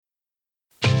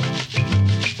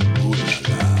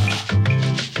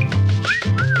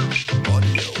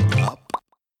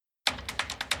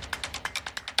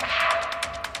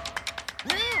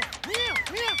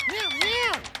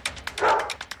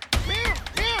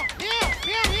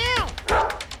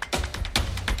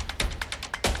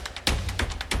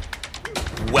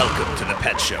Welcome to The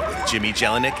Pet Show with Jimmy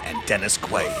Jelinek and Dennis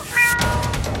Quaid.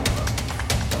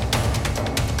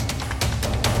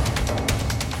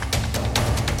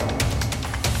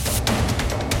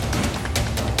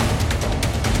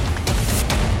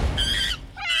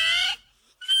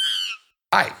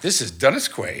 Hi, this is Dennis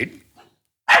Quaid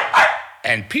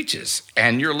and Peaches,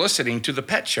 and you're listening to The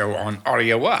Pet Show on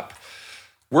Audio Up.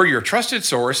 We're your trusted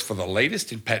source for the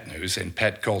latest in pet news and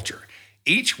pet culture.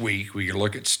 Each week, we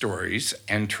look at stories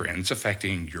and trends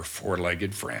affecting your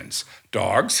four-legged friends,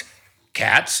 dogs,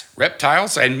 cats,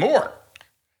 reptiles, and more.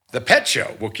 The Pet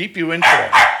Show will keep you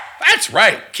informed. That's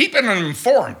right, keeping them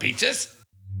informed, Peaches.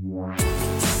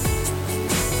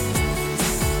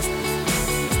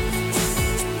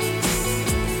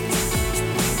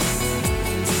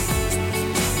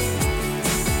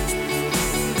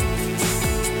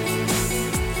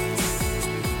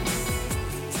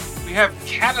 We have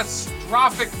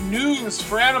catastrophic news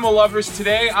for animal lovers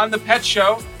today on The Pet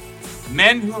Show.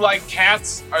 Men who like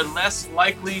cats are less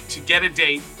likely to get a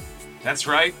date. That's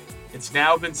right. It's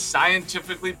now been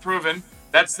scientifically proven.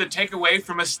 That's the takeaway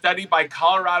from a study by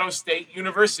Colorado State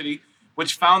University,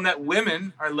 which found that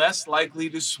women are less likely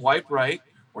to swipe right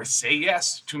or say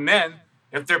yes to men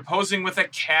if they're posing with a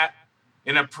cat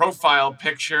in a profile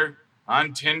picture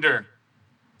on Tinder.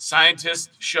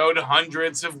 Scientists showed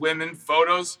hundreds of women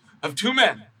photos of two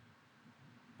men,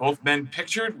 both men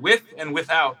pictured with and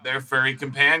without their furry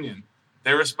companion.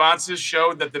 Their responses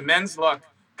showed that the men's luck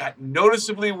got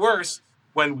noticeably worse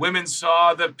when women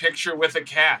saw the picture with a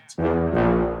cat.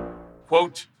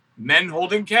 Quote, men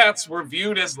holding cats were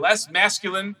viewed as less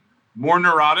masculine, more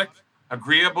neurotic,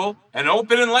 agreeable, and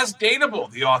open and less dateable,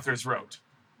 the authors wrote.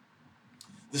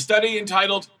 The study,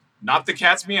 entitled Not the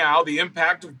Cat's Meow, The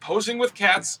Impact of Posing with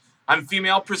Cats on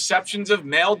Female Perceptions of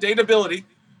Male Dateability,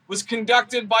 was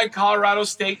conducted by Colorado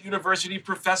State University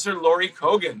professor Lori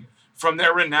Kogan from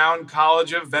their renowned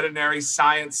College of Veterinary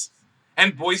Science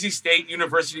and Boise State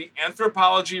University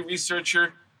anthropology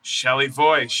researcher Shelley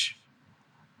Voish.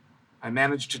 I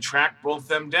managed to track both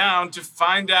them down to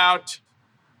find out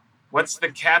what's the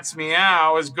cat's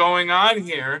meow is going on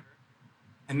here,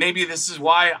 and maybe this is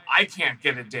why I can't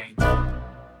get a date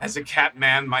as a cat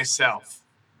man myself.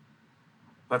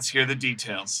 Let's hear the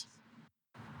details.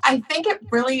 I think it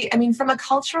really, from a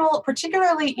cultural,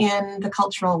 particularly in the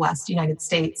cultural West, United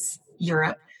States,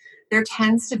 Europe, there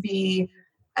tends to be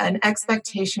an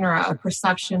expectation or a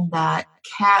perception that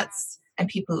cats and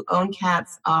people who own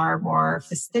cats are more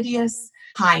fastidious,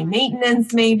 high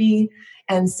maintenance maybe.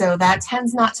 And so that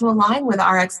tends not to align with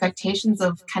our expectations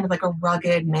of kind of like a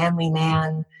rugged, manly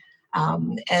man.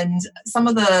 And some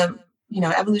of the,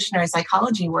 evolutionary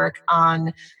psychology work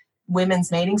on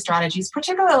women's mating strategies,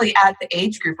 particularly at the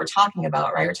age group we're talking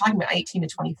about, right? We're talking about 18 to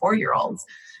 24-year-olds,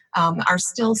 are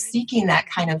still seeking that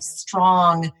kind of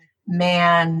strong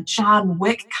man, John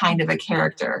Wick kind of a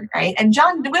character, right? And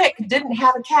John Wick didn't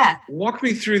have a cat. Walk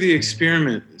me through the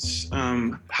experiments,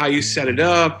 how you set it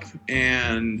up,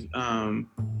 and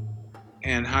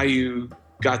how you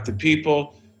got the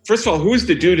people. First of all, who's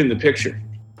the dude in the picture?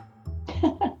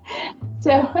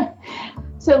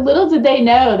 So little did they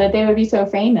know that they would be so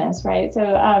famous, right?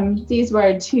 So these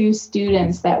were two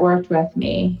students that worked with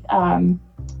me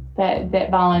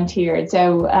that volunteered.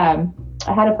 So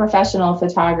I had a professional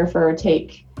photographer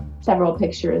take several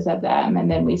pictures of them,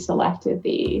 and then we selected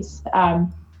these.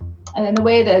 And then the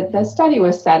way that the study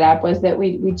was set up was that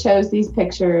we chose these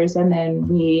pictures, and then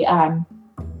we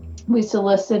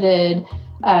solicited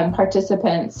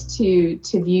participants to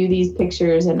view these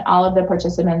pictures, and all of the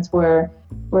participants were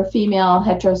female,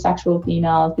 heterosexual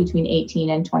females between 18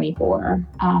 and 24.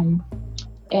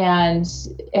 And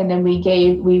then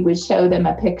we would show them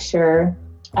a picture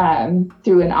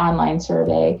through an online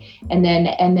survey, and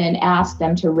then ask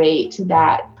them to rate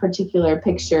that particular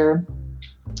picture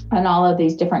on all of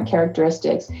these different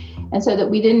characteristics. And so that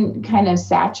we didn't kind of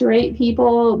saturate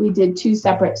people, we did two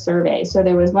separate surveys. So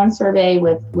there was one survey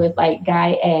with like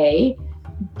guy A,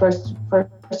 first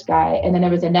guy, and then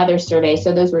there was another survey.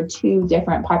 So those were two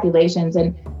different populations.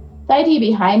 And the idea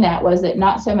behind that was that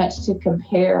not so much to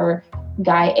compare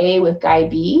guy A with guy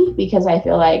B, because I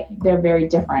feel like they're very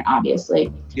different, obviously,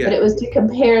 but it was to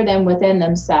compare them within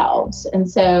themselves. And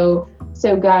so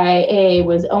guy A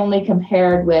was only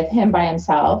compared with him by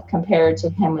himself compared to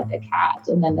him with a cat,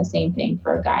 and then the same thing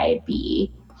for guy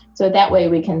B. So that way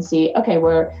we can see, okay,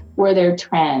 were there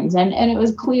trends? And it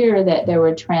was clear that there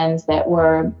were trends that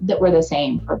were the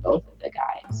same for both of the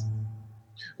guys.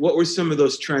 What were some of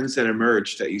those trends that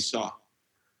emerged that you saw?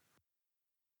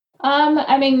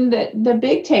 I mean, the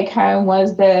big take home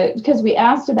was because we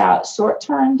asked about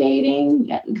short-term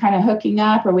dating, kind of hooking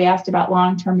up, or we asked about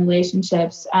long-term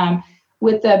relationships,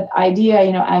 with the idea,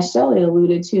 as Shelley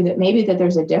alluded to, that maybe that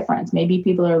there's a difference. Maybe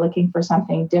people are looking for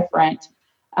something different.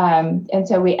 And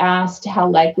so we asked how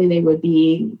likely they would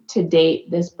be to date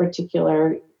this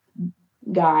particular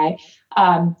guy,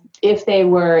 if they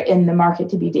were in the market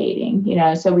to be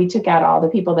dating. So we took out all the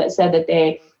people that said that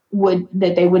they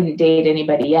wouldn't date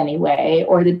anybody anyway,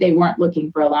 or that they weren't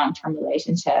looking for a long-term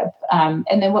relationship.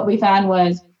 And then what we found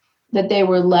was that they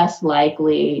were less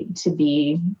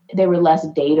dateable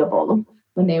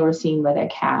when they were seen with a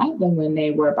cat than when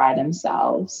they were by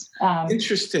themselves.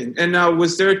 Interesting. And now,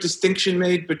 was there a distinction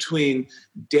made between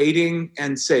dating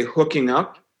and, say, hooking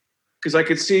up? Because I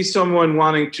could see someone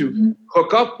wanting to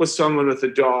hook up with someone with a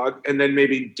dog and then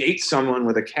maybe date someone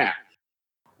with a cat.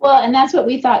 Well, and that's what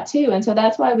we thought too. And so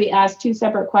that's why we asked two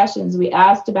separate questions. We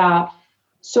asked about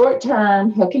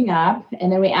short-term hooking up,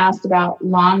 and then we asked about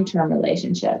long-term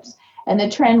relationships. And the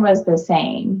trend was the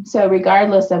same. So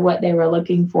regardless of what they were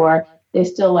looking for, they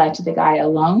still liked the guy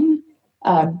alone,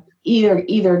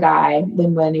 either guy,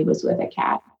 than when he was with a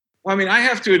cat. Well, I mean, I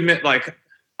have to admit,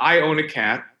 I own a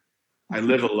cat. I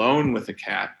live alone with a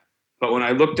cat. But when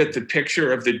I looked at the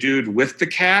picture of the dude with the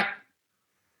cat,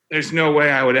 there's no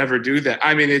way I would ever do that.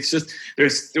 I mean, it's just, there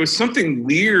was something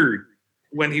weird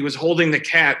when he was holding the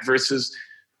cat versus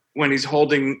when he's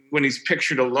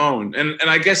pictured alone. And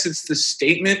I guess it's the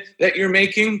statement that you're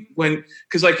making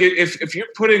because if you're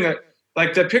putting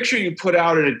the picture you put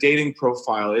out in a dating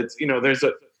profile, it's,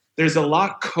 there's a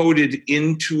lot coded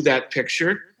into that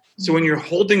picture. So when you're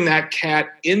holding that cat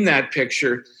in that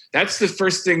picture, that's the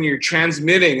first thing you're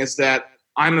transmitting, is that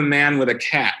I'm a man with a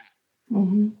cat.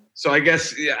 Mm-hmm. So I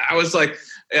guess I was I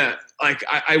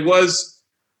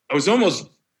was almost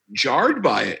jarred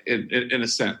by it in a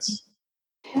sense.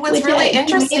 What's really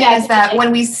interesting is that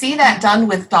when we see that done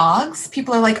with dogs,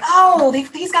 people are like, "Oh,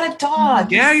 he's got a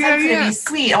dog. Yeah, yeah. He's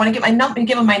sweet. I want to get my number and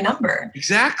give him my number."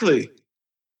 Exactly.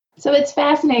 So it's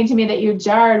fascinating to me that you're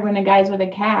jarred when a guy's with a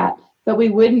cat, but we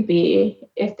wouldn't be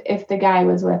if the guy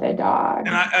was with a dog.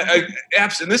 And I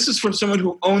absolutely. And this is from someone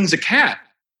who owns a cat.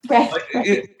 Right.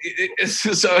 It's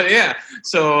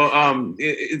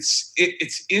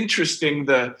interesting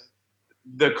the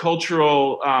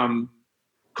cultural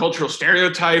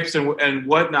stereotypes and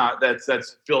whatnot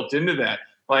that's built into that.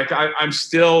 I'm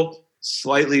still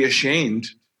slightly ashamed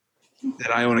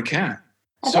that I own a cat.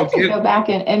 I'd like to go back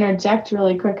and interject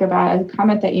really quick about a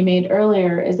comment that you made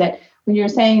earlier, is that when you're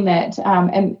saying that,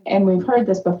 and we've heard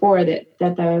this before, that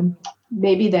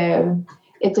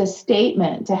it's a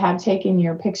statement to have taken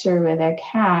your picture with a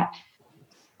cat,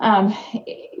 and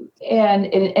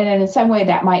in some way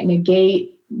that might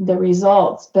negate the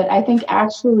results, but I think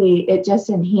actually it just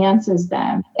enhances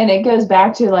them. And it goes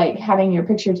back to having your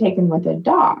picture taken with a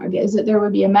dog, is that there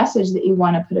would be a message that you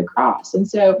want to put across. And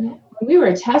so when we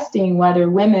were testing whether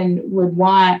women would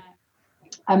want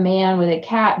a man with a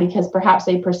cat because perhaps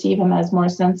they perceive him as more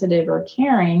sensitive or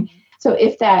caring. So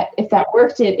if that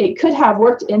worked, it could have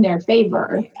worked in their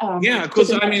favor.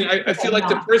 Because I feel like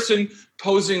the person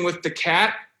posing with the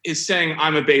cat is saying,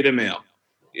 I'm a beta male.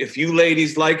 If you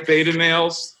ladies like beta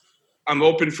males, I'm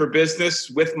open for business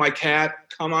with my cat.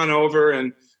 Come on over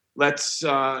and let's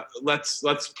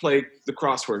play the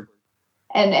crossword.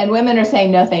 And women are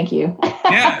saying no, thank you.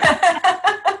 Yeah.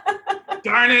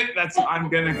 Darn it!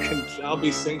 I'll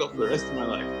be single for the rest of my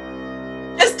life.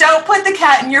 Just don't put the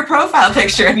cat in your profile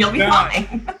picture, and you'll be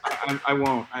fine. I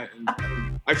won't.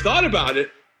 I've thought about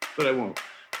it, but I won't.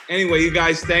 Anyway, you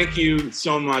guys, thank you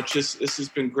so much. This has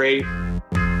been great.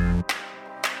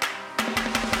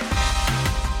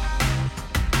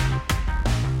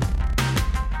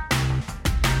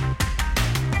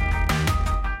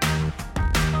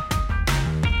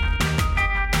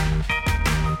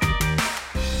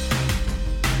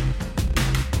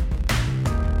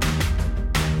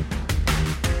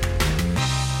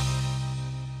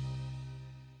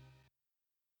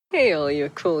 Hey, all you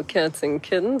cool cats and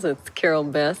kittens, it's Carol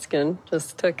Baskin.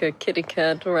 Just took a kitty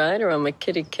cat ride around my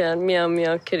kitty cat, meow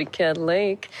meow kitty cat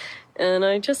lake. And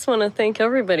I just want to thank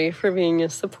everybody for being a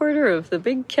supporter of the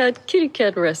Big Cat Kitty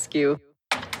Cat Rescue.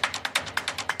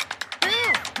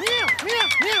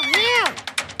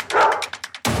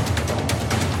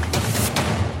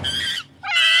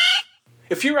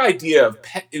 If your idea of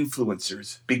pet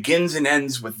influencers begins and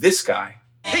ends with this guy,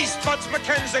 He's Spuds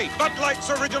McKenzie, Bud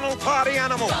Light's original party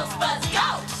animal. Go, Spuds,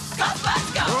 go! Go,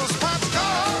 Spuds, go! Go, Spuds, go!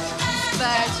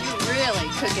 Spuds, you really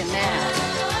cooking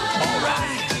that. all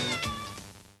right.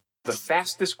 The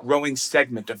fastest growing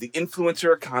segment of the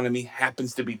influencer economy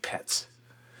happens to be pets.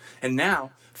 And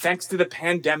now, thanks to the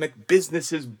pandemic,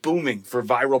 business is booming for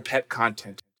viral pet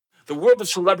content. The world of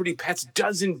celebrity pets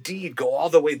does indeed go all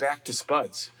the way back to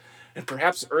Spuds, and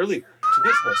perhaps earlier to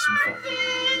this wholesome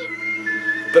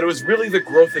fun. But it was really the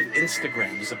growth of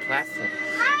Instagram as a platform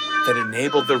that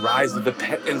enabled the rise of the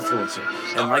pet influencer.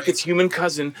 And like its human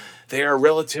cousin, they are a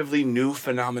relatively new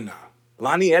phenomena.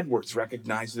 Lonnie Edwards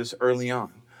recognized this early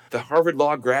on. The Harvard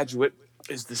Law graduate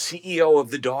is the CEO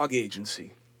of the Dog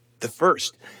Agency, the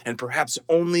first and perhaps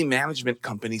only management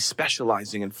company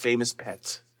specializing in famous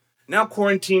pets. Now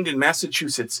quarantined in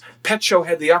Massachusetts, Pet Show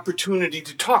had the opportunity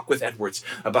to talk with Edwards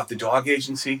about the Dog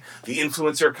Agency, the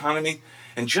influencer economy,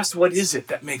 and just what is it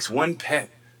that makes one pet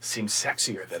seem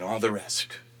sexier than all the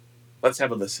rest. Let's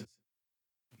have a listen.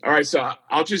 All right, so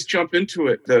I'll just jump into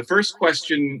it. The first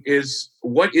question is,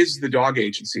 what is the Dog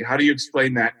Agency? How do you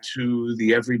explain that to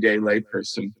the everyday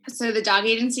layperson? So the Dog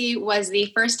Agency was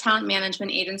the first talent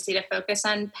management agency to focus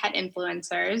on pet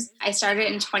influencers. I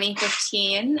started in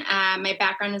 2015. My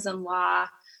background is in law.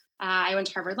 I went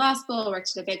to Harvard Law School,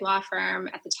 worked at a big law firm.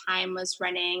 At the time was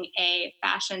running a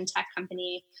fashion tech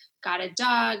company, got a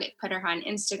dog, put her on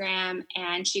Instagram,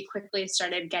 and she quickly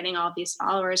started getting all these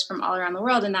followers from all around the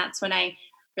world. And that's when I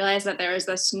realized that there was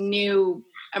this new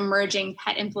emerging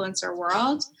pet influencer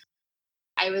world.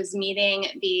 I was meeting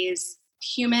these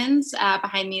humans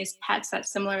behind these pets that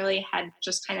similarly had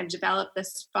just kind of developed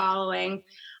this following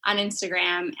on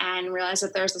Instagram, and realized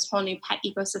that there was this whole new pet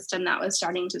ecosystem that was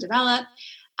starting to develop.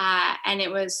 And it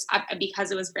was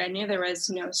because it was brand new, there was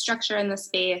no structure in the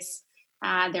space.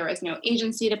 There was no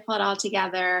agency to pull it all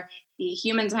together. The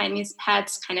humans behind these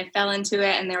pets kind of fell into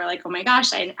it, and they were like, oh my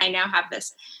gosh, I now have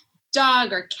this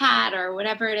dog or cat or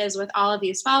whatever it is with all of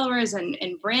these followers, and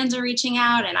brands are reaching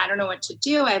out, and I don't know what to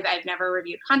do. I've never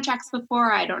reviewed contracts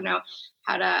before. I don't know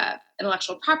how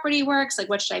intellectual property works. Like,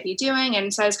 what should I be doing?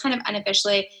 And so I was kind of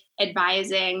unofficially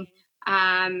advising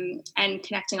and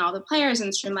connecting all the players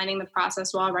and streamlining the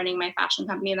process while running my fashion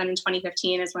company. And then in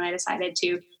 2015 is when I decided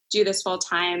to do this full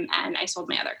time, and I sold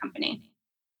my other company.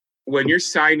 When you're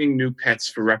signing new pets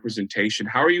for representation,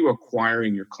 how are you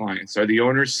acquiring your clients? Are the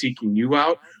owners seeking you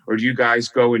out, or do you guys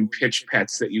go and pitch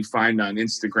pets that you find on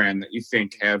Instagram that you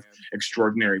think have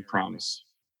extraordinary promise?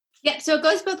 Yeah, so it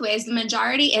goes both ways. The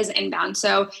majority is inbound.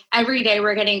 So every day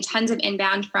we're getting tons of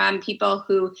inbound from people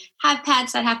who have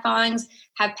pets that have followings,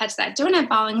 have pets that don't have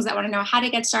followings, that want to know how to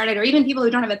get started, or even people who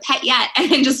don't have a pet yet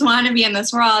and just want to be in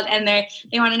this world, and they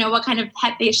want to know what kind of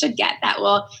pet they should get that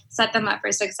will set them up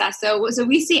for success. So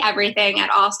we see everything at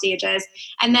all stages.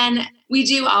 And then we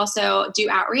do also do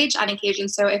outreach on occasion.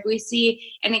 So if we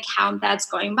see an account that's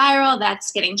going viral,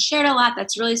 that's getting shared a lot,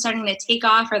 that's really starting to take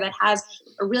off, or that has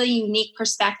a really unique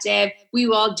perspective, we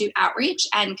will do outreach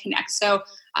and connect. So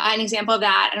an example of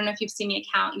that, I don't know if you've seen the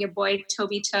account, your boy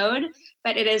Toby Toad,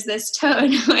 but it is this toad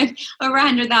with over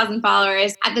 100,000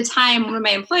 followers. At the time, one of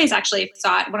my employees actually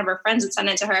saw it. One of her friends had sent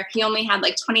it to her. He only had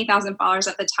like 20,000 followers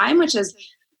at the time, which is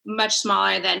much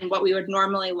smaller than what we would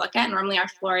normally look at. Normally our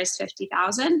floor is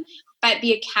 50,000. But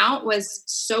the account was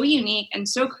so unique and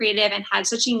so creative and had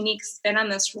such a unique spin on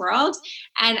this world.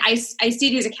 And I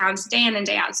see these accounts day in and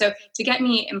day out. So to get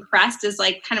me impressed is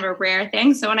like kind of a rare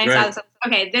thing. So when I saw this,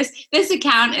 okay, this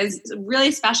account is really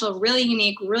special, really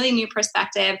unique, really new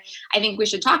perspective. I think we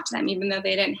should talk to them, even though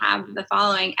they didn't have the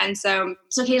following. And so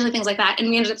occasionally things like that.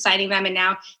 And we ended up signing them. And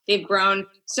now they've grown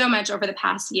so much over the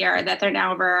past year that they're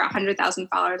now over 100,000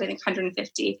 followers, I think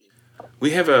 150.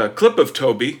 We have a clip of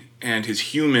Toby and his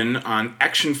human on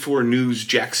Action 4 News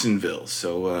Jacksonville.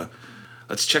 So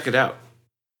let's check it out.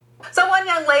 So one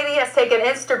young lady has taken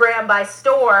Instagram by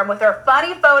storm with her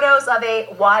funny photos of a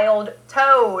wild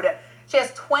toad. She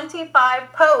has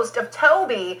 25 posts of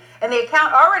Toby, and the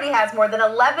account already has more than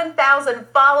 11,000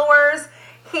 followers.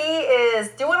 He is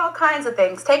doing all kinds of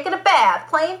things, taking a bath,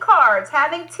 playing cards,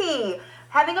 having tea,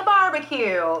 having a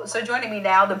barbecue. So joining me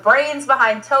now, the brains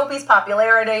behind Toby's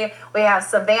popularity, we have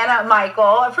Savannah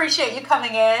Michael. Appreciate you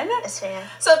coming in. Yes, ma'am.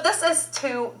 So this is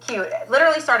too cute. It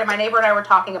literally started, my neighbor and I were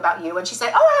talking about you, and she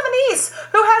said, oh, I have a niece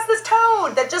who has this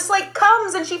toad that just like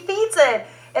comes and she feeds it.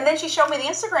 And then she showed me the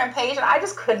Instagram page, and I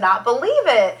just could not believe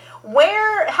it.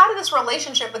 How did this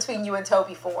relationship between you and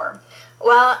Toby form?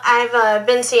 Well, I've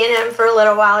been seeing him for a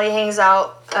little while. He hangs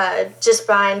out just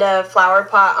behind a flower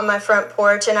pot on my front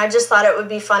porch, and I just thought it would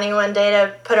be funny one day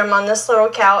to put him on this little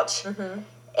couch. Mm-hmm.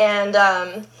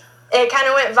 And it kind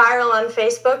of went viral on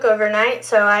Facebook overnight,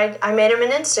 so I made him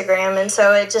an Instagram, and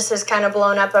so it just has kind of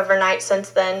blown up overnight since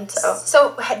then.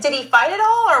 So did he fight at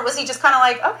all, or was he just kind of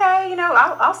like, okay,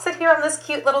 I'll sit here on this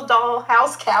cute little doll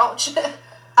house couch?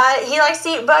 He likes to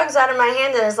eat bugs out of my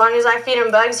hand, and as long as I feed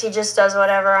him bugs, he just does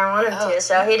whatever I want him to.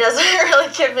 So he doesn't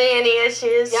really give me any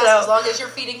issues. Yes, so. as long as you're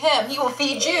feeding him, he will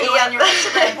feed you on your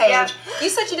Instagram page. Yep. You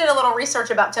said you did a little research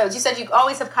about toads. You said you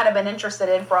always have kind of been interested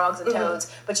in frogs and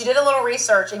toads, but you did a little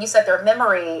research, and you said their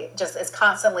memory just is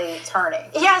constantly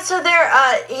turning. Yeah, so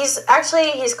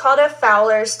he's called a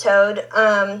Fowler's toad,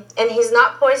 and he's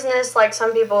not poisonous like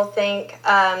some people think.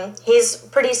 He's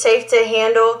pretty safe to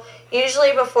handle.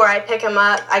 Usually before I pick him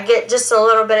up, I get just a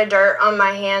little bit of dirt on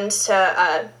my hands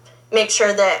to make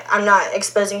sure that I'm not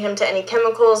exposing him to any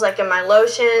chemicals like in my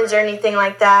lotions or anything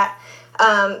like that.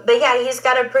 But yeah, he's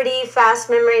got a pretty fast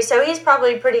memory, so he's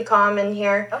probably pretty calm in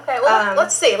here. Okay, well,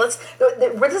 let's see.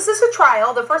 This is a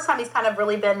trial. The first time he's kind of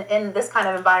really been in this kind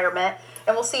of environment,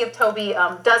 and we'll see if Toby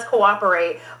does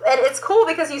cooperate. And it's cool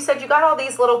because you said you got all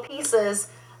these little pieces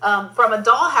from a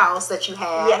dollhouse that you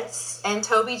had. Yes. And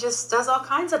Toby just does all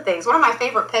kinds of things. One of my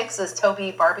favorite pics is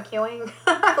Toby barbecuing.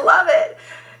 I love it.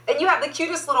 And you have the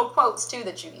cutest little quotes, too,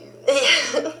 that you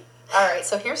use. Yeah. All right,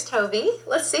 so here's Toby.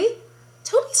 Let's see.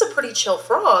 Toby's a pretty chill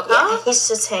frog, huh? Yeah, he's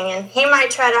just hanging. He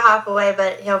might try to hop away,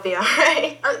 but he'll be all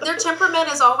right. Their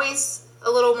temperament is always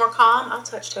a little more calm. I'll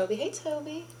touch Toby. Hey,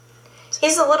 Toby.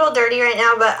 He's a little dirty right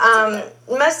now,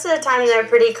 but most of the time they're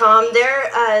pretty calm.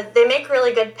 They make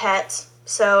really good pets.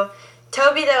 So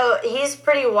Toby, though, he's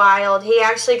pretty wild. He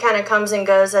actually kind of comes and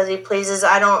goes as he pleases.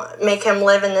 I don't make him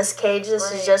live in this cage.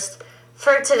 This is just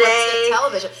for today.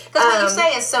 Television. Because what you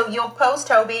say is, so you'll post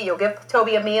Toby, you'll give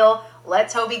Toby a meal, let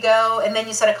Toby go, and then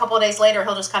you said a couple of days later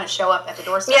he'll just kind of show up at the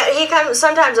doorstep. Yeah, he comes.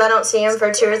 Sometimes I don't see him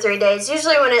for 2 or 3 days.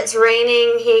 Usually when it's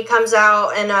raining, he comes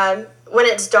out, and when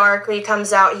it's dark, he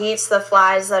comes out. He eats the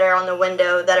flies that are on the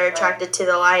window that are attracted to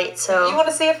the light. So you want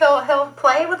to see if he'll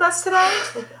play with us today?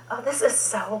 Oh, this is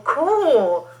so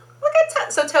cool. Look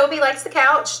at so Toby likes the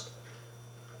couch.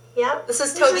 Yep. This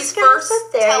is Toby's first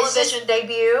television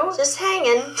debut. Just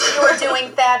hanging. You are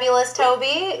doing fabulous,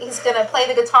 Toby. He's going to play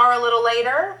the guitar a little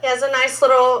later. He has a nice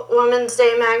little Women's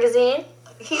Day magazine.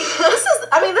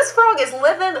 This frog is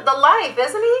living the life,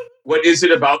 isn't he? What is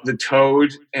it about the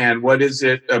toad, and what is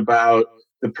it about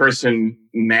the person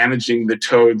managing the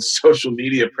toad's social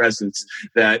media presence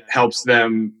that helps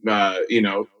them,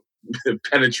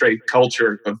 penetrate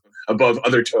culture above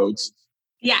other toads?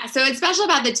 Yeah, so what's special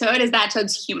about the toad is that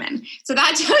toad's human. So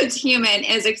that toad's human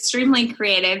is extremely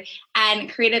creative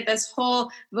and created this whole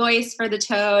voice for the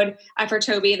toad, for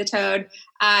Toby the toad,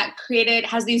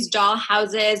 has these doll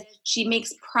houses. She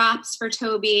makes props for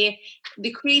Toby. The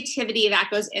creativity that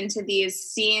goes into these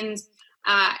scenes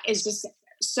is just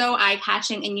so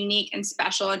eye-catching and unique and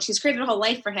special. And she's created a whole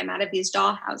life for him out of these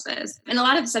doll houses. And a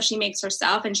lot of the stuff she makes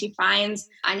herself and she finds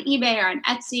on eBay or on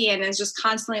Etsy and is just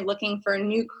constantly looking for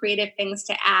new creative things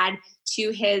to add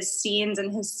to his scenes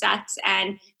and his sets.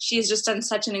 And she's just done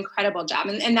such an incredible job.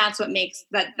 And that's what makes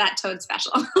that toad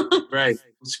special. Right.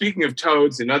 Speaking of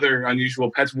toads and other unusual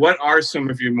pets, what are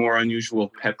some of your more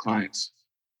unusual pet clients?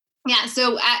 Yeah,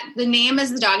 so the name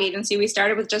is the Dog Agency. We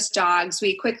started with just dogs.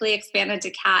 We quickly expanded to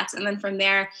cats. And then from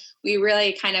there, we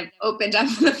really kind of opened up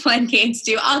the floodgates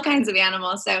to all kinds of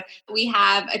animals. So we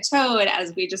have a toad,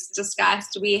 as we just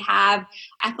discussed. We have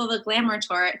Ethel the Glamour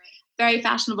Tort, very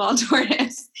fashionable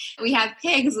tortoise. We have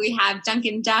pigs. We have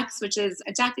Dunkin' Ducks, which is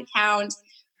a duck account.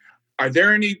 Are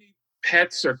there any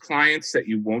pets or clients that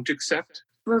you won't accept?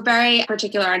 We're very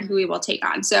particular on who we will take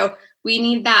on. So we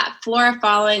need that flora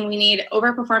following, we need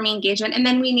overperforming engagement, and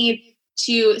then we need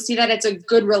to see that it's a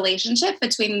good relationship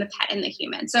between the pet and the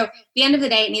human. So at the end of the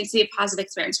day, it needs to be a positive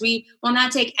experience. We will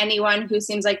not take anyone who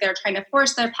seems like they're trying to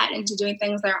force their pet into doing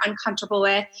things they're uncomfortable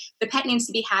with. The pet needs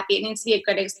to be happy. It needs to be a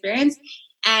good experience.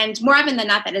 And more often than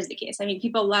not, that is the case. I mean,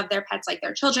 people love their pets like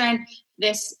their children.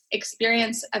 This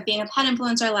experience of being a pet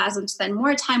influencer allows them to spend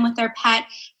more time with their pet.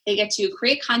 They get to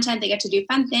create content. They get to do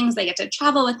fun things. They get to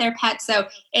travel with their pet. So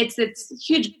it's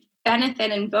huge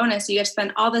benefit and bonus. You get to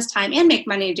spend all this time and make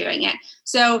money doing it.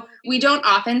 So we don't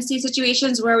often see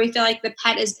situations where we feel like the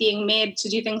pet is being made to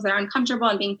do things that are uncomfortable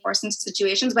and being forced into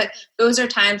situations. But those are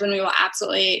times when we will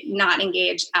absolutely not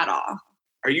engage at all.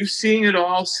 Are you seeing it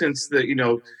all since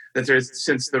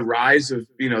since the rise of,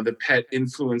 the pet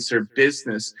influencer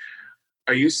business?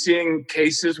 Are you seeing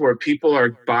cases where people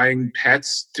are buying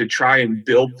pets to try and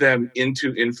build them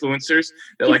into influencers?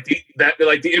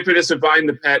 The impetus of buying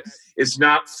the pet is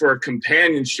not for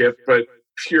companionship, but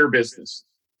pure business.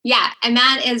 Yeah, and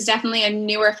that is definitely a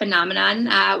newer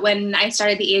phenomenon. When I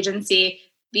started the agency,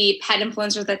 the pet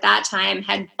influencers at that time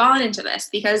had fallen into this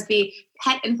because the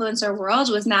pet influencer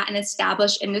world was not an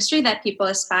established industry that people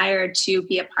aspired to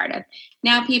be a part of.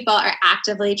 Now people are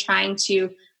actively trying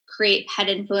to create pet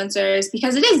influencers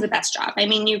because it is the best job. I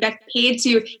mean, you get paid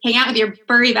to hang out with your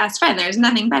furry best friend. There's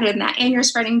nothing better than that. And you're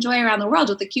spreading joy around the world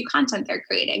with the cute content they're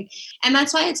creating. And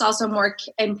that's why it's also more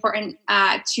important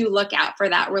to look out for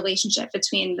that relationship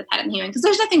between the pet and the human, because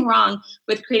there's nothing wrong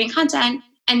with creating content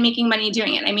and making money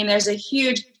doing it. I mean, there's a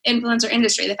huge influencer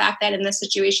industry. The fact that in this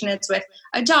situation it's with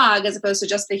a dog as opposed to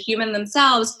just the human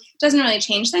themselves doesn't really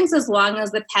change things as long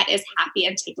as the pet is happy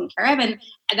and taken care of. And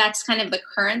that's kind of the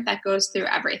current that goes through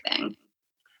everything.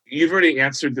 You've already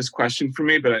answered this question for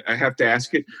me, but I have to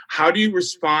ask it. How do you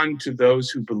respond to those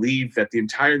who believe that the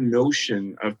entire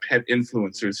notion of pet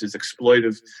influencers is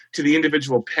exploitive to the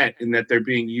individual pet in that they're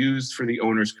being used for the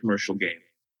owner's commercial gain?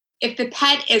 If the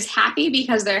pet is happy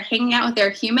because they're hanging out with their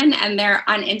human and they're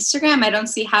on Instagram, I don't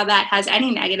see how that has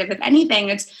any negative. If anything,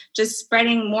 it's just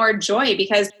spreading more joy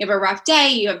because you have a rough day,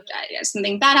 you have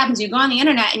something bad happens, you go on the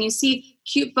internet and you see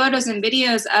cute photos and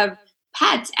videos of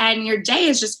pets and your day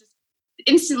is just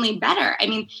instantly better. I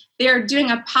mean, they're doing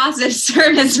a positive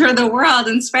service for the world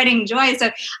and spreading joy.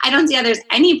 So I don't see how there's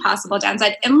any possible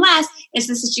downside unless it's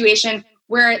the situation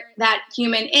where that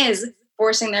human is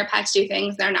forcing their pets to do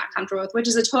things they're not comfortable with, which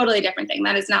is a totally different thing.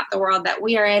 That is not the world that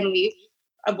we are in. We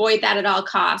avoid that at all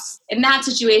costs. In that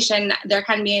situation, there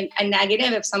can be a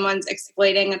negative if someone's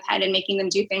exploiting a pet and making them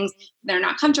do things they're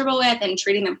not comfortable with and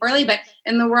treating them poorly. But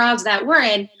in the world that we're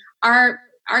in, our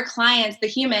clients, the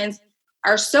humans,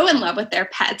 are so in love with their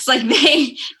pets. Like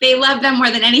they love them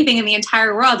more than anything in the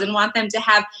entire world and want them to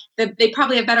have they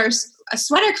probably have better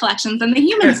sweater collections than the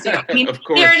humans do. I mean,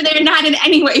 they're not in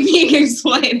any way being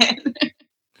exploited.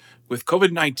 With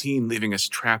COVID-19 leaving us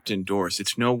trapped indoors,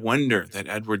 it's no wonder that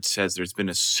Edwards says there's been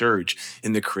a surge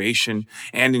in the creation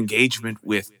and engagement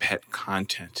with pet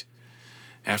content.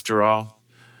 After all,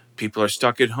 people are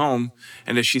stuck at home,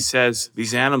 and as she says,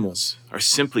 these animals are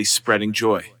simply spreading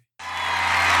joy.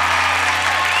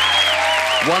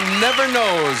 One never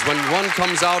knows when one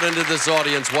comes out into this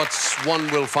audience what one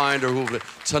will find or who will.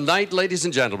 Tonight, ladies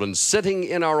and gentlemen, sitting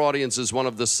in our audience is one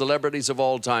of the celebrities of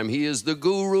all time. He is the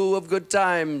guru of good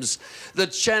times, the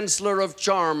chancellor of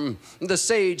charm, the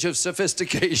sage of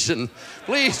sophistication.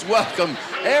 Please welcome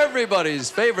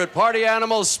everybody's favorite party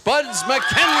animal, Spuds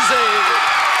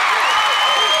MacKenzie.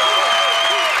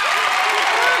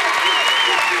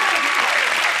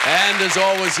 And as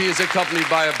always, he is accompanied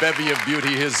by a bevy of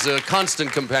beauty, his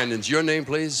constant companions. Your name,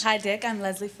 please? Hi, Dick. I'm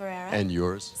Leslie Ferreira. And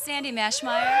yours? Sandy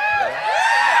Mashmeyer.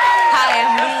 Hi,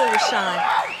 I'm Leela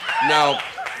Rashawn. Now,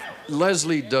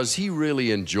 Leslie, does he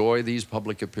really enjoy these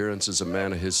public appearances, a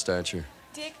man of his stature?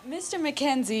 Dick, Mr.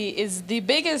 McKenzie is the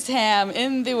biggest ham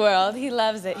in the world. He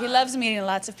loves it. He loves meeting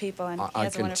lots of people, and he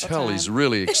has a wonderful time. I can tell he's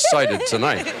really excited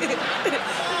tonight.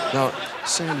 Now,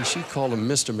 Sandy, she called him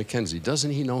Mr. McKenzie.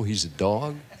 Doesn't he know he's a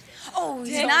dog? Oh,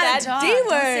 he's not a dog.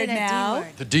 D-word now.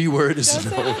 The D word is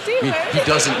no. He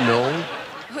doesn't know?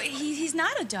 He's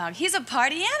not a dog. He's a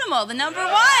party animal, the number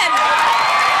one.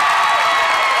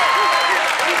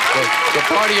 The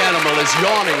party animal is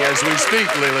yawning as we speak,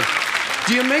 Leela.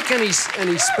 Do you make any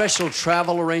special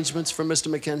travel arrangements for Mr.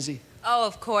 McKenzie? Oh,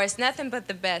 of course. Nothing but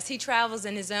the best. He travels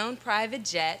in his own private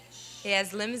jet. He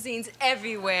has limousines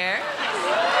everywhere.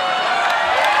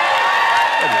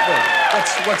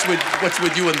 What's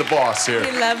with you and the boss here?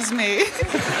 He loves me.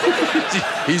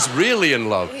 He's really in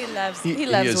love. He loves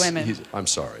women. I'm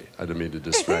sorry. I didn't mean to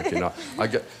distract you. Now,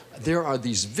 there are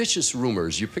these vicious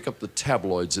rumors. You pick up the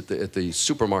tabloids at the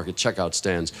supermarket checkout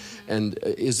stands, and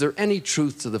is there any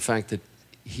truth to the fact that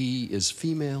he is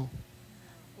female?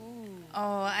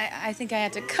 Oh, I think I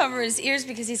had to cover his ears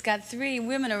because he's got 3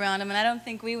 women around him, and I don't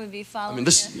think we would be following him.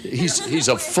 He's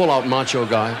a full-out macho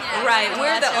guy. Yeah, right,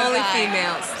 we're the only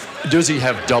females. Does he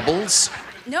have doubles?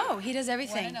 No, he does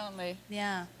everything. One and only.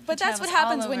 Yeah. But that's what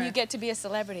happens when you get to be a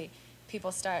celebrity.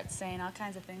 People start saying all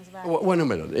kinds of things about it. Wait a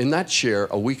minute. In that chair,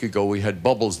 a week ago, we had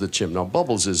Bubbles the chimp. Now,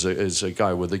 Bubbles is a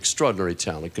guy with extraordinary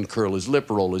talent. Can curl his lip,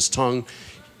 roll his tongue.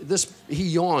 He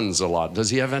yawns a lot. Does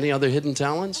he have any other hidden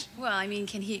talents? Well, I mean,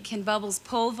 can Bubbles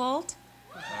pole vault?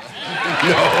 No.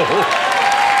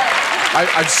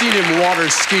 I've seen him water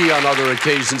ski on other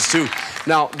occasions, too.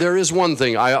 Now, there is one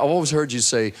thing. I've always heard you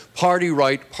say, party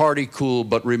right, party cool,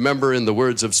 but remember, in the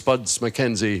words of Spuds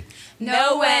MacKenzie,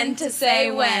 know when to say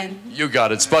when. You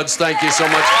got it. Spuds, thank you so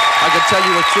much. I can tell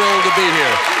you we're thrilled to be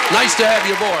here. Nice to have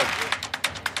you aboard.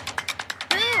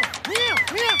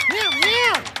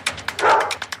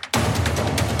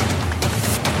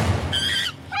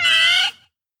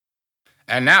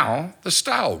 And now, the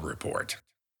Style Report.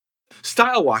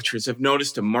 Style watchers have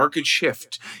noticed a marked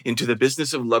shift into the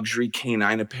business of luxury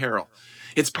canine apparel.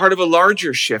 It's part of a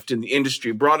larger shift in the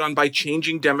industry brought on by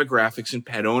changing demographics and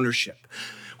pet ownership.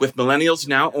 With millennials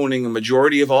now owning a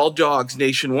majority of all dogs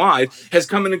nationwide, has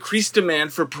come an increased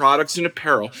demand for products and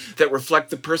apparel that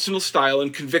reflect the personal style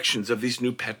and convictions of these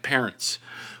new pet parents.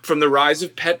 From the rise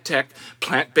of pet tech,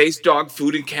 plant-based dog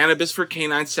food, and cannabis for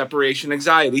canine separation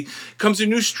anxiety, comes a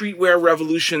new streetwear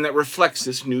revolution that reflects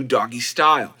this new doggy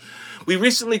style. We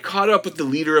recently caught up with the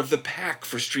leader of the pack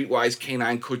for Streetwise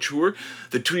Canine Couture,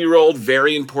 the 2-year-old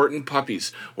Very Important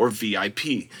Puppies, or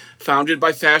VIP. Founded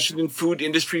by fashion and food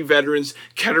industry veterans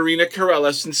Katerina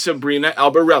Karellas and Sabrina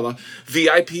Albarella,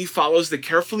 VIP follows the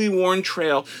carefully worn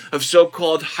trail of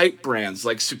so-called hype brands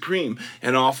like Supreme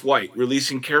and Off-White,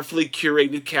 releasing carefully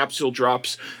curated capsule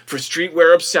drops for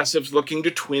streetwear obsessives looking to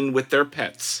twin with their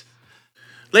pets.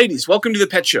 Ladies, welcome to the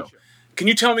Pet Show. Can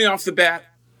you tell me off the bat,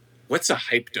 what's a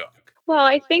hype dog? Well,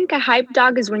 I think a hype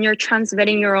dog is when you're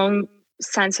transmitting your own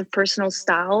sense of personal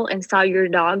style and style your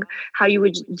dog how you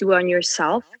would do on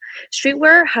yourself.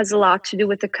 Streetwear has a lot to do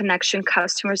with the connection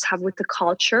customers have with the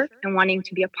culture and wanting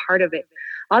to be a part of it.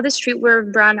 All the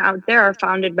streetwear brands out there are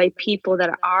founded by people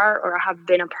that are or have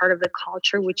been a part of the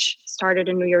culture, which started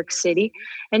in New York City.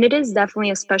 And it is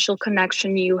definitely a special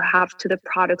connection you have to the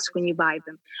products when you buy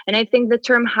them. And I think the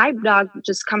term hype dog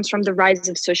just comes from the rise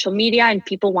of social media and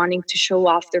people wanting to show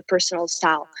off their personal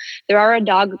style. There are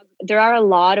a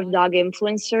lot of dog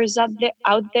influencers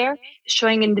out there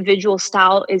showing individual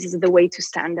style is the way to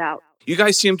stand out. You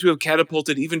guys seem to have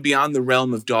catapulted even beyond the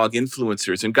realm of dog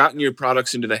influencers and gotten your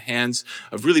products into the hands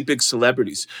of really big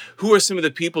celebrities. Who are some of the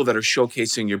people that are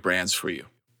showcasing your brands for you?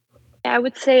 I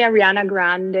would say Ariana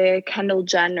Grande, Kendall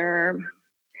Jenner,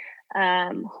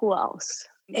 who else?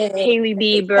 Hailey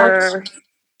Bieber.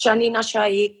 Janina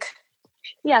Shaikh.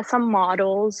 Yeah, some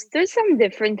models. There's some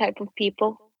different type of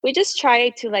people. We just try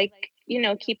to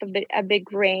keep a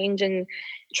big range and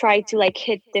try to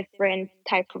hit different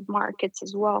type of markets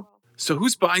as well. So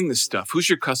who's buying this stuff? Who's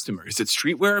your customer? Is it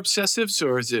streetwear obsessives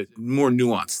or is it more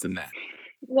nuanced than that?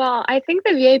 Well, I think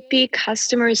the VIP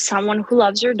customer is someone who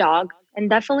loves your dog and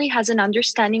definitely has an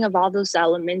understanding of all those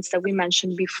elements that we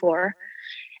mentioned before,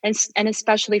 and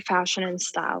especially fashion and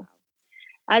style.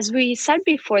 As we said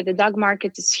before, the dog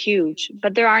market is huge,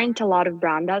 but there aren't a lot of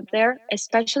brand out there,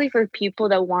 especially for people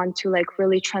that want to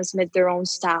really transmit their own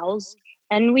styles.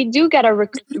 And we do get our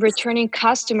returning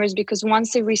customers because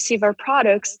once they receive our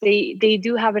products, they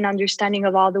do have an understanding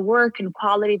of all the work and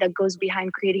quality that goes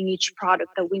behind creating each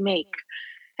product that we make.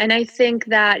 And I think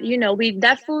that, we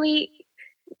definitely,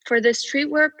 for the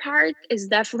streetwear part, is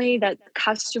definitely that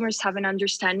customers have an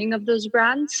understanding of those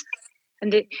brands.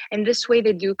 And in this way,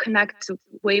 they do connect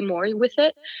way more with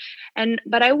it.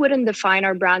 But I wouldn't define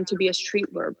our brand to be a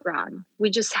streetwear brand. We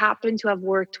just happen to have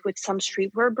worked with some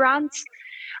streetwear brands.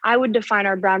 I would define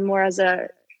our brand more as a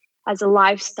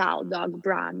lifestyle dog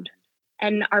brand.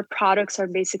 And our products are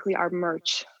basically our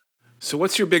merch. So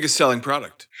what's your biggest selling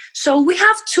product? So we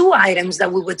have two items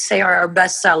that we would say are our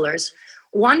best sellers.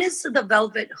 One is the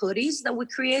velvet hoodies that we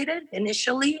created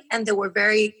initially, and they were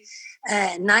very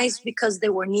nice because they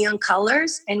were neon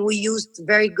colors and we used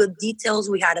very good details.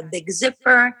 We had a big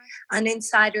zipper, an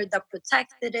insider that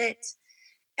protected it,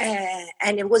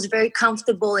 and it was very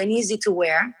comfortable and easy to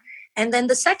wear. And then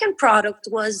the second product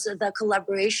was the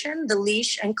collaboration, the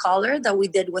leash and collar that we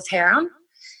did with Heron.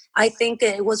 I think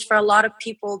it was for a lot of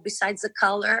people, besides the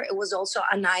color, it was also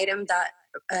an item that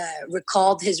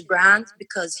recalled his brand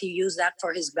because he used that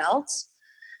for his belts.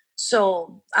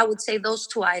 So I would say those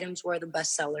two items were the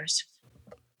best sellers.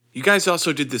 You guys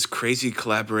also did this crazy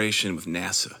collaboration with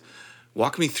NASA.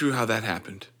 Walk me through how that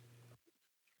happened.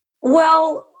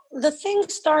 Well, the thing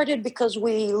started because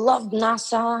we loved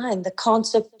NASA and the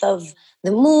concept of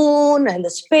the moon and the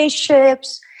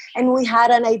spaceships. And we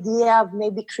had an idea of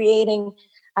maybe creating,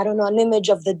 an image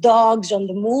of the dogs on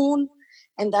the moon.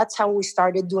 And that's how we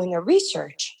started doing our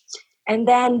research. And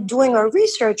then doing our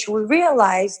research, we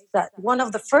realized that one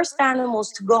of the first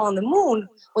animals to go on the moon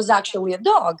was actually a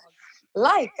dog,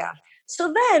 Laika.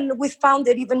 So then we found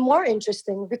it even more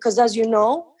interesting because, as you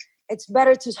know, it's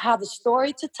better to have a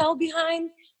story to tell behind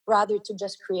rather to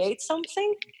just create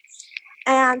something.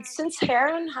 And since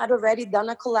Heron had already done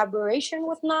a collaboration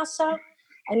with NASA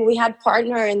and we had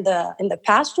partnered in the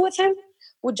past with him,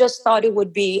 we just thought it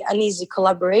would be an easy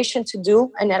collaboration to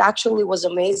do, and it actually was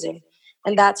amazing.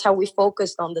 And that's how we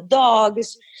focused on the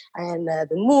dogs and the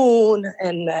moon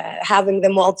and having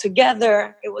them all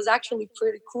together. It was actually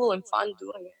pretty cool and fun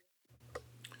doing it.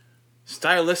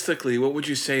 Stylistically, what would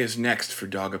you say is next for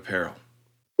dog apparel?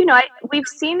 We've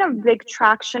seen a big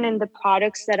traction in the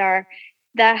products that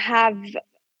have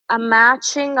a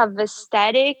matching of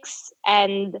aesthetics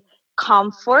and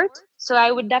comfort. So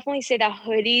I would definitely say that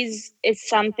hoodies is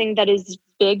something that is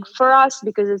big for us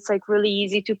because it's like really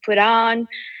easy to put on.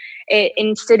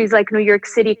 In cities like New York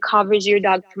City, covers your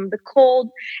dog from the cold.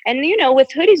 And, you know, with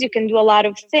hoodies, you can do a lot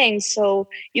of things. So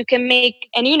you can make,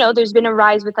 and, you know, there's been a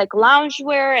rise with like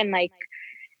loungewear and like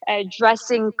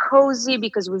dressing cozy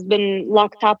because we've been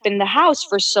locked up in the house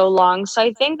for so long. So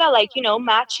I think that, like, you know,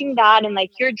 matching that and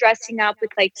like you're dressing up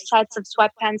with like sets of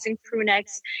sweatpants and crew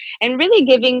necks and really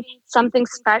giving something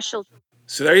special.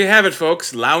 So there you have it,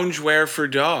 folks. Loungewear for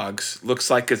dogs. Looks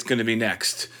like it's going to be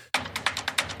next.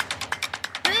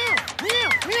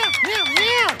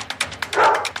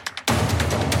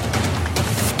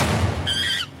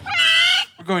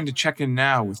 We're going to check in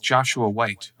now with Joshua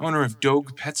White, owner of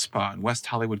Dog Pet Spa in West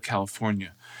Hollywood,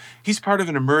 California. He's part of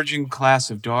an emerging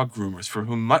class of dog groomers for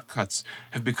whom mutt cuts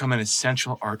have become an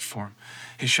essential art form.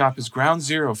 His shop is ground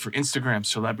zero for Instagram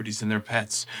celebrities and their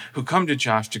pets who come to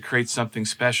Josh to create something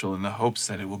special in the hopes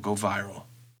that it will go viral.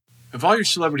 Of all your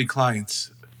celebrity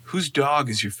clients, whose dog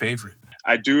is your favorite?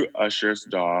 I do Usher's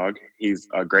dog. He's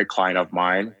a great client of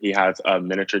mine. He has a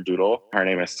miniature doodle. Her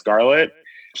name is Scarlett.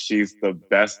 She's the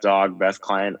best dog, best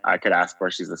client I could ask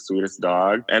for. She's the sweetest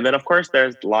dog. And then, of course,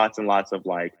 there's lots and lots of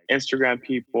like Instagram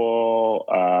people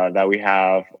that we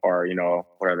have, or, you know,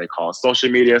 what are they called?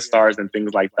 Social media stars and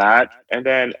things like that. And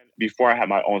then before I had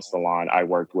my own salon, I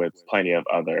worked with plenty of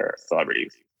other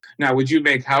celebrities. Now, would you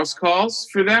make house calls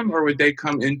for them, or would they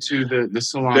come into the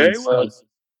salon? They will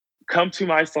come to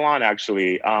my salon,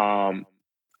 actually.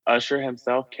 Usher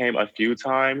himself came a few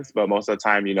times, but most of the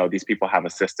time, you know, these people have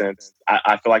assistants.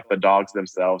 I feel like the dogs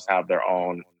themselves have their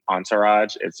own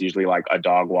entourage. It's usually like a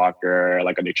dog walker,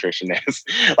 like a nutritionist,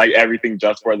 like everything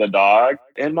just for the dog.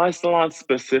 In my salon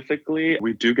specifically,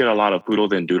 we do get a lot of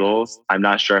poodles and doodles. I'm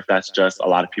not sure if that's just a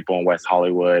lot of people in West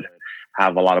Hollywood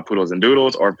have a lot of poodles and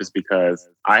doodles, or if it's because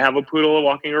I have a poodle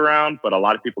walking around, but a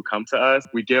lot of people come to us.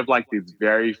 We give like these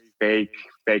very fake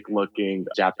looking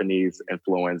Japanese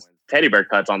influenced teddy bear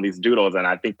cuts on these doodles. And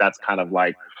I think that's kind of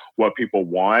like what people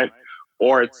want,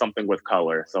 or it's something with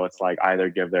color. So it's like either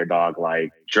give their dog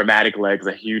like dramatic legs,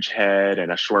 a huge head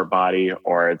and a short body,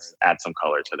 or it's add some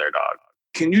color to their dog.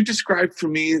 Can you describe for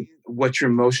me what your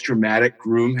most dramatic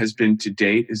groom has been to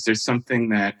date? Is there something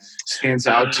that stands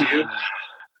out to you?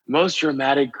 Most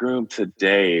dramatic groom to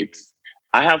date.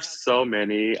 I have so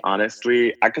many,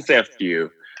 honestly. I could say a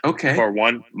few. Okay. For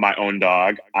one, my own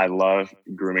dog. I love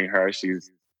grooming her.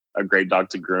 She's a great dog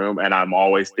to groom. And I'm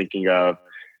always thinking of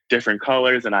different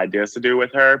colors and ideas to do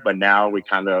with her. But now we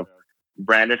kind of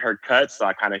branded her cuts, so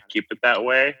I kind of keep it that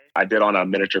way. I did on a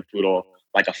miniature poodle,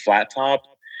 like a flat top.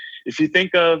 If you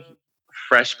think of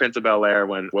Fresh Prince of Bel-Air,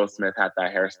 when Will Smith had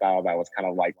that hairstyle that was kind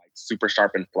of like super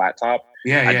sharp and flat top.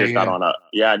 I did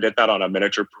that on a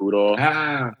miniature poodle.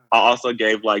 I also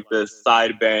gave like this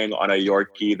side bang on a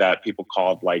Yorkie that people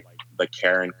called like the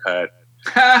Karen cut.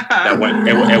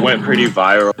 It went pretty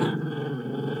viral.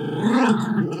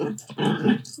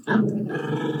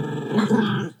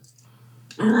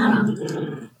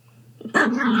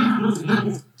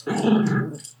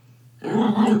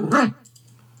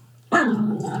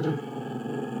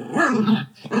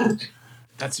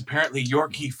 That's apparently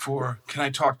Yorkie for Can I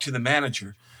Talk to the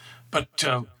Manager? But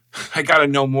I got to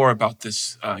know more about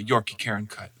this Yorkie Karen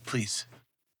cut, please.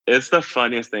 It's the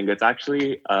funniest thing. It's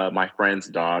actually my friend's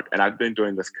dog, and I've been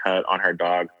doing this cut on her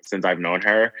dog since I've known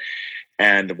her.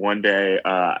 And one day,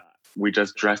 we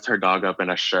just dressed her dog up in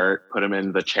a shirt, put him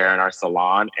in the chair in our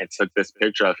salon, and took this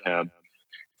picture of him.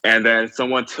 And then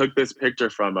someone took this picture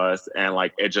from us, and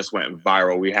like it just went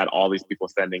viral. We had all these people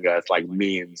sending us like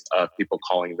memes of people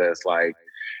calling this like,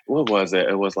 what was it?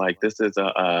 It was like, this is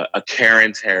a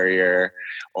Karen Terrier,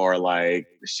 or like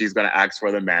she's gonna ask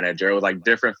for the manager. It was like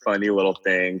different funny little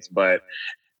things, but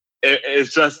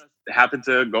it's just happened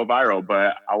to go viral.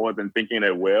 But I wasn't thinking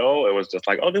it will. It was just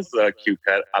like, oh, this is a cute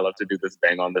cut. I love to do this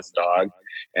bang on this dog,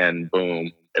 and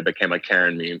boom, it became a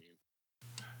Karen meme.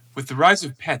 With the rise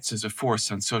of pets as a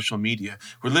force on social media,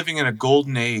 we're living in a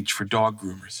golden age for dog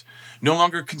groomers. No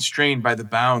longer constrained by the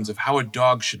bounds of how a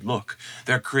dog should look,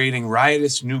 they're creating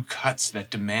riotous new cuts that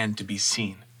demand to be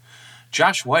seen.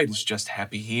 Josh White is just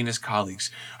happy he and his colleagues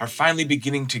are finally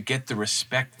beginning to get the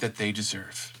respect that they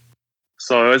deserve.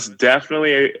 So it's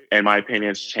definitely, in my opinion,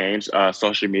 it's changed.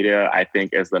 Social media, I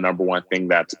think, is the number one thing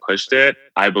that's pushed it.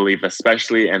 I believe,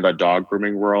 especially in the dog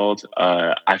grooming world,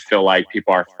 I feel like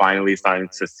people are finally starting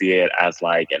to see it as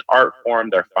like an art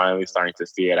form. They're finally starting to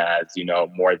see it as, you know,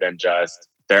 more than just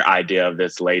their idea of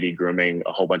this lady grooming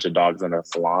a whole bunch of dogs in a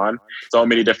salon. So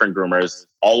many different groomers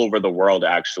all over the world,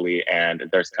 actually, and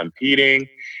there's competing.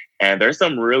 And there's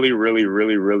some really, really,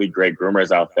 really, really great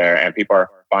groomers out there, and people are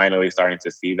finally starting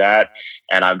to see that.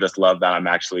 And I just love that I'm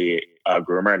actually a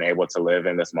groomer and able to live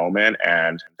in this moment.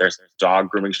 And there's dog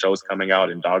grooming shows coming out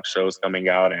and dog shows coming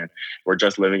out. And we're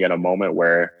just living in a moment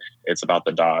where it's about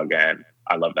the dog. And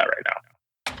I love that right now.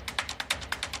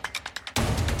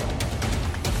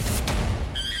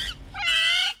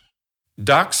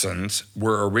 Dachshunds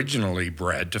were originally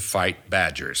bred to fight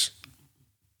badgers.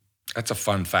 That's a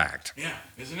fun fact. Yeah,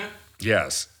 isn't it?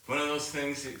 Yes. One of those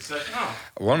things, it's like, oh.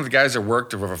 One of the guys that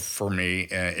worked for me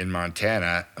in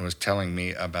Montana was telling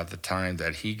me about the time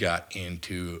that he got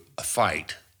into a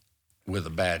fight with a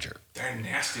badger. They're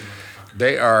nasty motherfuckers.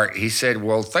 They are, he said,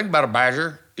 well, think about a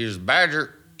badger. Is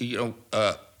badger, the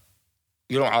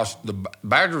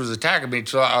badger was attacking me,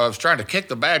 so I was trying to kick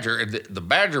the badger, and the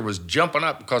badger was jumping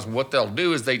up because what they'll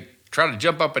do is they try to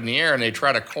jump up in the air and they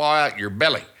try to claw out your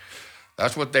belly.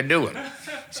 That's what they're doing.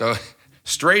 So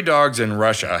stray dogs in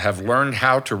Russia have learned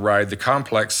how to ride the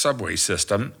complex subway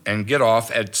system and get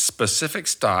off at specific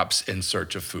stops in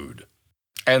search of food.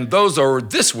 And those are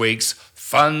this week's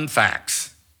fun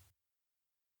facts.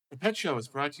 The Pet Show is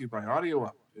brought to you by Audio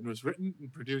Up. It was written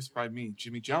and produced by me,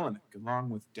 Jimmy Jelinek, along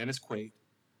with Dennis Quaid.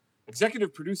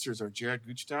 Executive producers are Jared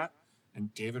Guchtat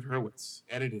and David Hurwitz.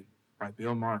 Edited by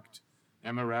Bill Marked.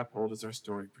 Emma Rappold is our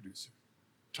story producer.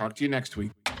 Talk to you next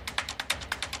week.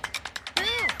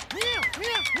 Meow, meow,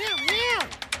 meow, meow, meow.